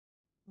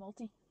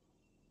Multi.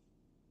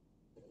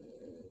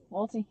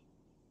 Multi.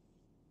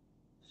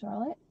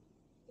 Charlotte?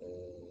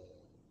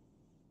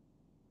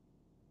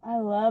 I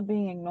love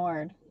being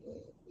ignored.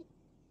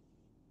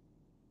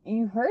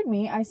 You heard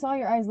me. I saw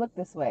your eyes look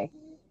this way.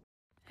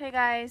 Hey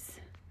guys.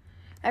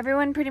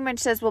 Everyone pretty much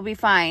says we'll be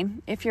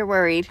fine if you're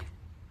worried.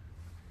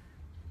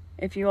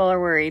 If you all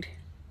are worried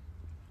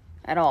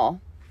at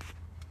all.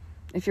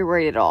 If you're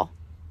worried at all.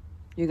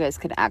 You guys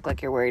can act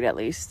like you're worried at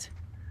least.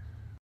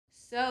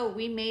 So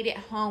we made it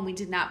home. We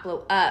did not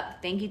blow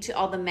up. Thank you to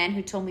all the men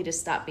who told me to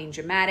stop being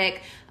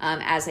dramatic.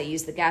 As I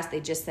use the gas, they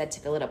just said to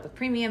fill it up with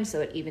premium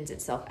so it evens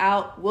itself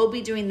out. We'll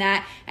be doing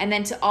that. And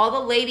then to all the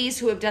ladies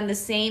who have done the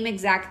same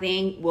exact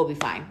thing, we'll be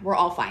fine. We're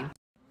all fine.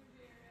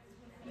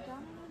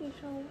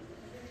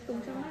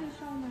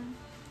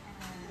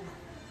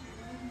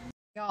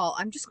 Y'all,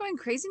 I'm just going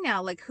crazy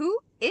now. Like, who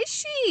is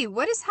she?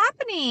 What is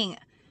happening?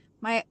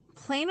 My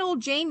plain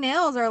old Jane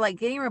nails are like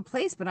getting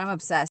replaced, but I'm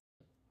obsessed.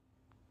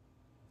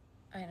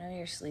 I know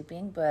you're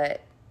sleeping,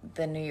 but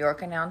the New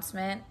York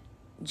announcement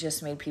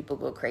just made people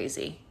go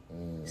crazy.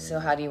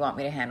 So how do you want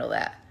me to handle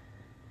that?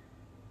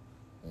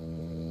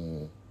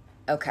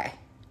 Okay.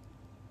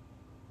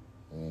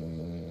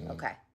 Okay.